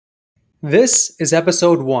This is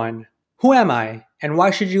episode 1. Who am I, and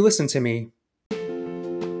why should you listen to me?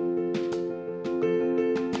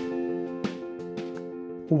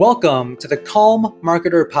 Welcome to the Calm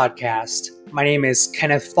Marketer Podcast. My name is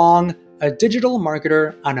Kenneth Fong, a digital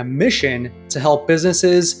marketer on a mission to help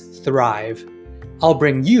businesses thrive. I'll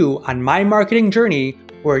bring you on my marketing journey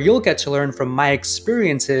where you'll get to learn from my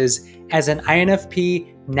experiences as an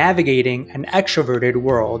INFP navigating an extroverted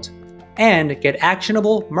world, and get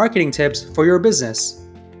actionable marketing tips for your business.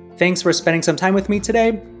 Thanks for spending some time with me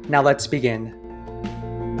today. Now let's begin.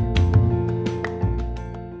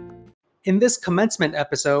 In this commencement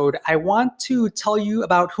episode, I want to tell you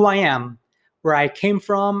about who I am, where I came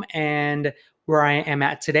from, and where I am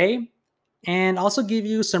at today, and also give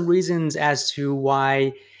you some reasons as to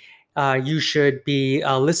why you should be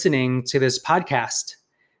listening to this podcast.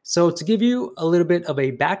 So to give you a little bit of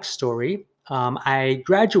a backstory, I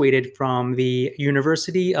graduated from the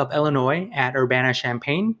University of Illinois at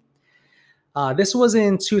Urbana-Champaign. This was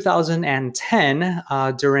in 2010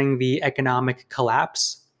 during the economic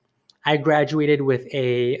collapse. I graduated with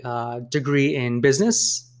a degree in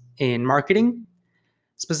business, in marketing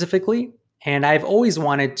specifically, and I've always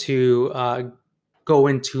wanted to go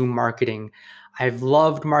into marketing. I've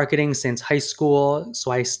loved marketing since high school,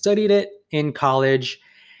 so I studied it in college,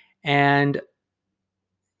 and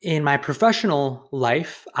in my professional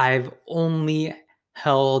life, I've only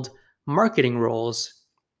held marketing roles.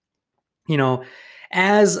 You know,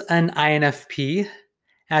 as an INFP,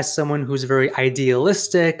 as someone who's very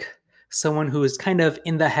idealistic, someone who is kind of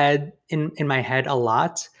in my head a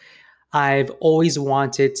lot, I've always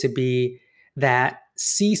wanted to be that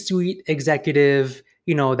C-suite executive,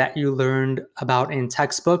 that you learned about in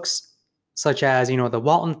textbooks, such as, the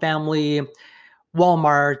Walton family,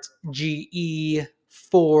 Walmart, GE,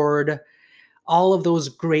 Ford, all of those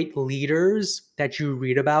great leaders that you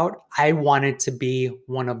read about. I wanted to be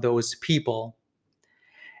one of those people.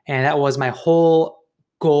 And that was my whole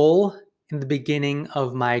goal in the beginning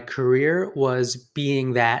of my career, was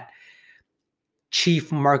being that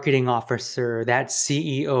chief marketing officer, that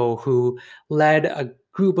CEO who led a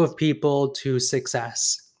group of people to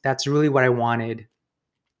success. That's really what I wanted.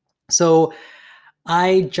 So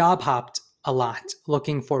I job hopped a lot,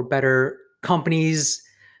 looking for better companies,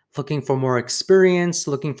 looking for more experience,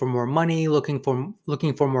 looking for more money, looking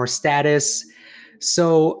for more status.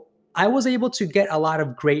 So I was able to get a lot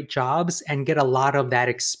of great jobs and get a lot of that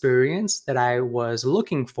experience that I was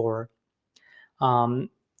looking for.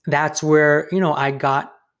 That's where I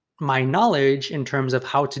got my knowledge in terms of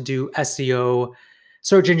how to do SEO,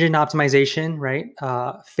 search engine optimization, right?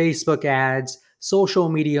 Facebook ads, social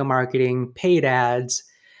media marketing, paid ads.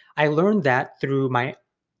 I learned that through my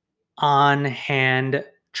on-hand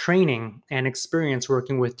training and experience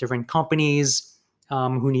working with different companies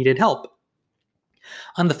who needed help.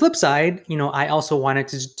 On the flip side, I also wanted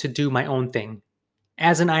to do my own thing.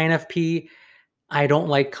 As an INFP, I don't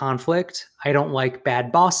like conflict. I don't like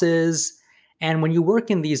bad bosses. And when you work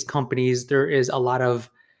in these companies, there is a lot of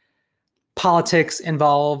politics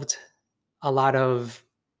involved, a lot of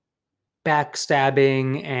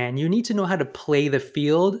backstabbing, and you need to know how to play the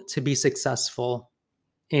field to be successful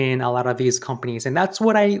in a lot of these companies. And that's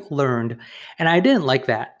what I learned. And I didn't like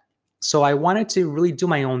that. So I wanted to really do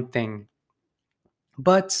my own thing.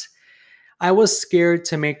 But I was scared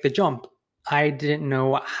to make the jump. I didn't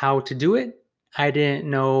know how to do it. I didn't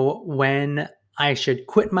know when I should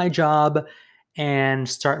quit my job and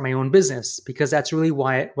start my own business, because that's really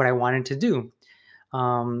what I wanted to do.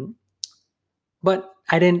 But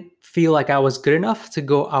I didn't feel like I was good enough to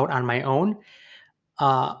go out on my own.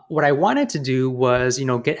 What I wanted to do was,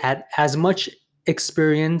 get at as much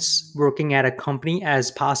experience working at a company as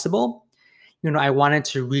possible. I wanted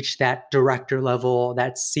to reach that director level,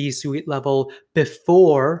 that C-suite level,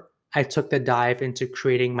 before I took the dive into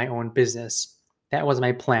creating my own business. That was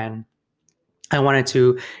my plan. I wanted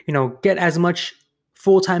to, get as much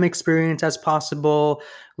full-time experience as possible,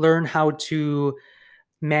 learn how to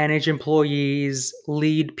manage employees,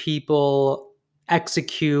 lead people,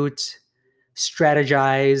 execute,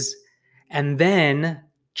 strategize, and then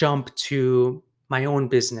jump to my own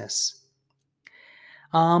business.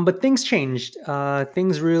 But things changed.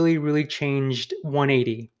 Things really, really changed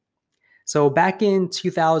 180. So back in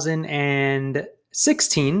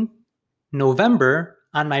 2016, November,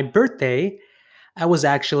 on my birthday, I was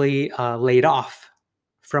actually laid off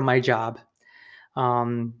from my job.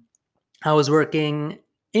 I was working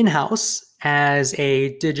in-house as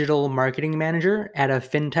a digital marketing manager at a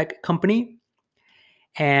fintech company,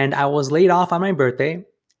 and I was laid off on my birthday.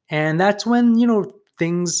 And that's when,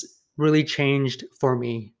 things really changed for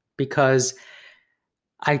me, because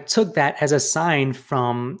I took that as a sign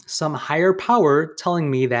from some higher power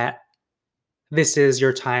telling me that this is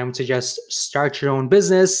your time to just start your own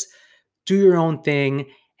business, do your own thing,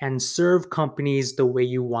 and serve companies the way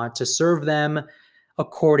you want to serve them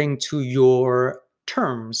according to your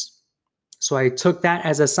terms. So I took that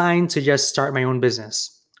as a sign to just start my own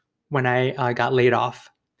business when I got laid off.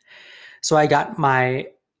 So I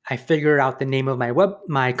figured out the name of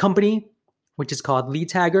my company, which is called Lead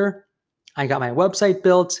Tagger. I got my website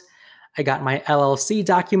built. I got my LLC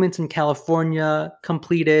documents in California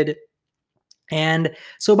completed. And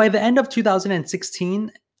so by the end of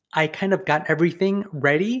 2016, I kind of got everything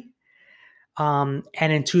ready. And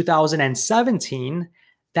in 2017,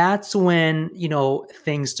 that's when,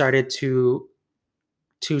 things started to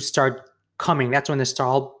start coming. That's when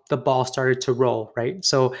the ball started to roll, right?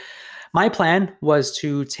 So my plan was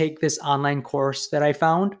to take this online course that I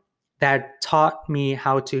found that taught me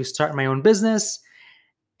how to start my own business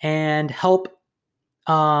and help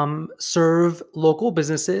serve local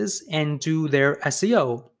businesses and do their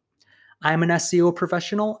SEO. I'm an SEO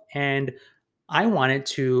professional and I wanted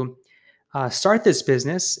to start this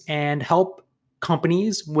business and help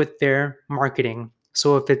companies with their marketing.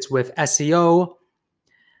 So if it's with SEO,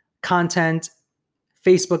 content,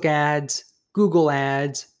 Facebook ads, Google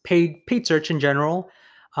ads, paid search in general,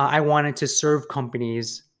 I wanted to serve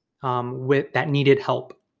companies with that needed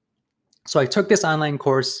help. So I took this online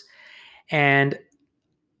course, and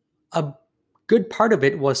a good part of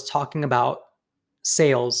it was talking about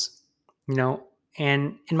sales,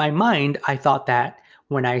 and in my mind, I thought that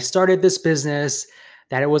when I started this business,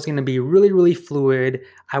 that it was going to be really, really fluid.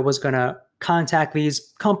 I was going to contact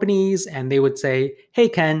these companies and they would say, "Hey,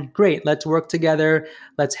 Ken, great, let's work together.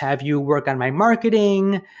 Let's have you work on my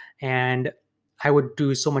marketing." And I would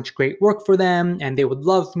do so much great work for them and they would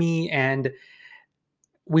love me. And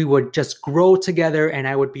we would just grow together and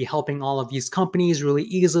I would be helping all of these companies really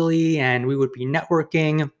easily and we would be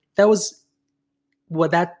networking. That's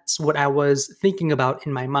what I was thinking about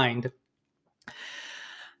in my mind.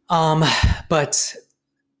 But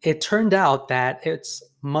it turned out that it's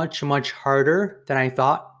much, much harder than I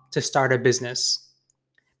thought to start a business.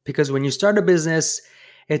 Because when you start a business,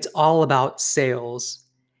 it's all about sales.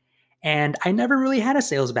 And I never really had a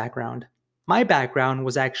sales background. My background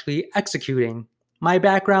was actually executing. My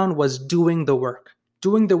background was doing the work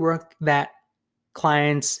that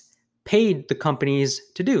clients paid the companies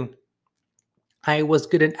to do. I was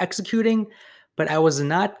good at executing, but I was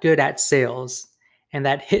not good at sales. And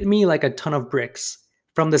that hit me like a ton of bricks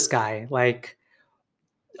from the sky. Like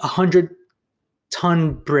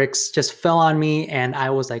 100-ton bricks just fell on me. And I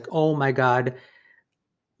was like, oh my God,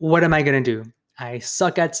 what am I going to do? I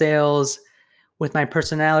suck at sales. With my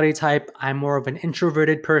personality type, I'm more of an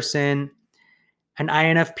introverted person. An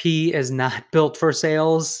INFP is not built for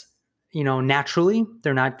sales. Naturally,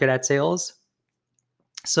 they're not good at sales.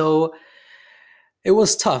 So it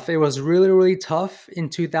was tough. It was really, really tough in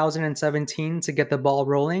 2017 to get the ball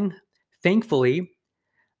rolling. Thankfully,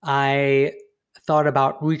 I thought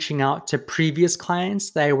about reaching out to previous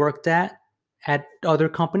clients that I worked at other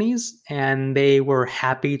companies, and they were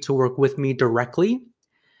happy to work with me directly.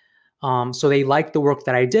 So they liked the work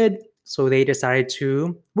that I did, so they decided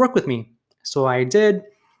to work with me. So I did,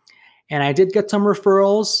 and I did get some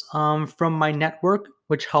referrals from my network,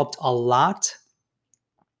 which helped a lot.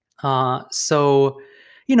 So,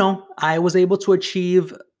 I was able to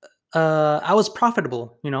achieve, I was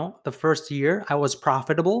profitable, the first year I was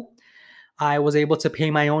profitable. I was able to pay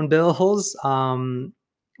my own bills,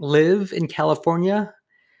 live in California.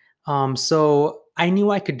 So I knew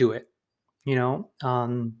I could do it,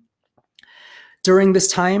 during this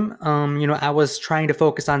time, I was trying to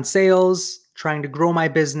focus on sales, trying to grow my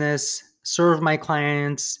business, serve my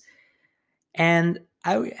clients, and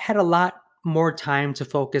I had a lot more time to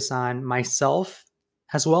focus on myself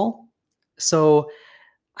as well. So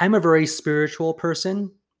I'm a very spiritual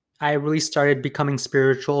person. I really started becoming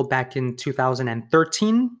spiritual back in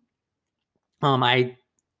 2013. I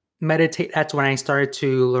meditate. That's when I started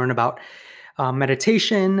to learn about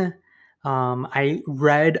meditation. I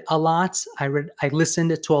read a lot. I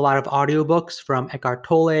listened to a lot of audiobooks from Eckhart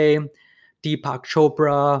Tolle, Deepak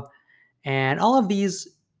Chopra, and all of these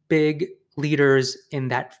big leaders in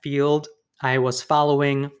that field I was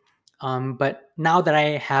following. But now that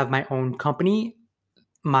I have my own company,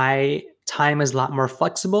 my time is a lot more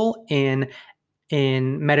flexible in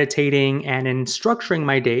meditating and in structuring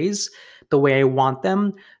my days the way I want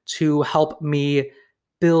them to help me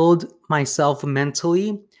build myself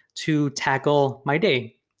mentally to tackle my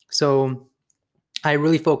day. So I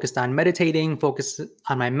really focused on meditating, focused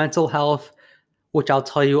on my mental health, which I'll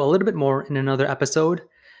tell you a little bit more in another episode.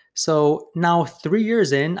 So now 3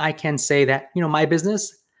 years in, I can say that, my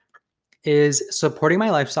business is supporting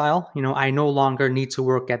my lifestyle. I no longer need to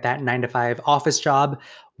work at that 9 to 5 office job,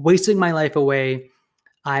 wasting my life away.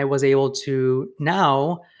 I was able to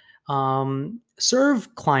now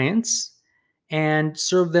serve clients and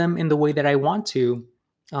serve them in the way that I want to.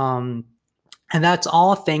 Um, and that's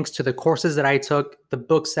all thanks to the courses that I took, the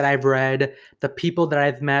books that I've read, the people that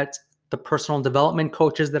I've met, the personal development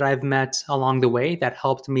coaches that I've met along the way that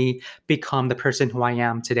helped me become the person who I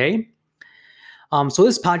am today. So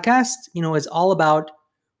this podcast, is all about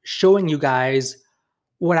showing you guys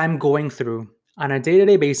what I'm going through on a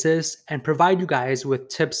day-to-day basis and provide you guys with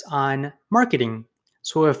tips on marketing.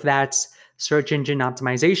 So if that's search engine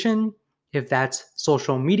optimization, if that's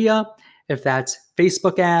social media, if that's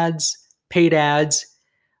Facebook ads, paid ads,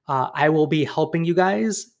 I will be helping you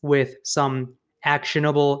guys with some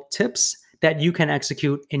actionable tips that you can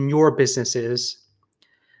execute in your businesses.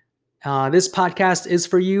 This podcast is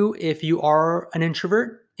for you if you are an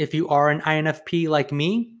introvert, if you are an INFP like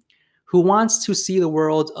me, who wants to see the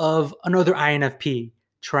world of another INFP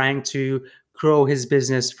trying to grow his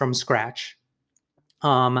business from scratch.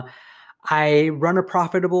 I run a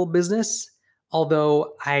profitable business,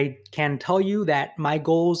 although I can tell you that my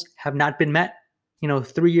goals have not been met.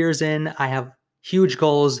 3 years in, I have huge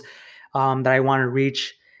goals that I want to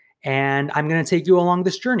reach, and I'm going to take you along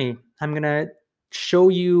this journey. I'm going to show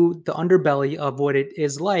you the underbelly of what it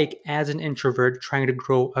is like as an introvert trying to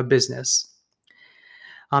grow a business.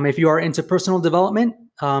 If you are into personal development,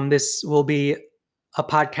 this will be a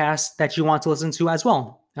podcast that you want to listen to as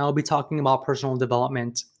well. I'll be talking about personal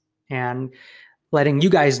development and letting you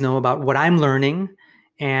guys know about what I'm learning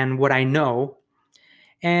and what I know.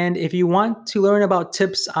 And if you want to learn about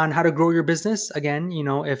tips on how to grow your business, again,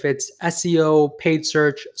 if it's SEO, paid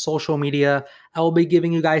search, social media, I will be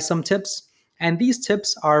giving you guys some tips. And these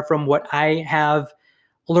tips are from what I have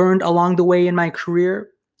learned along the way in my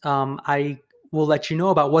career. I will let you know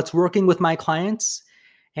about what's working with my clients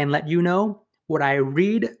and let you know what I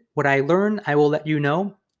read, what I learn, I will let you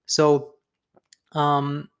know. So,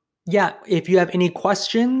 if you have any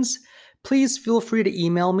questions, please feel free to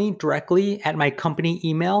email me directly at my company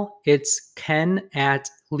email. It's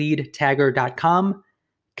ken@leadtagger.com,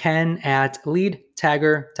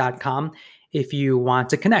 ken@leadtagger.com if you want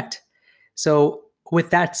to connect. So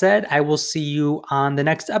with that said, I will see you on the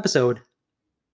next episode.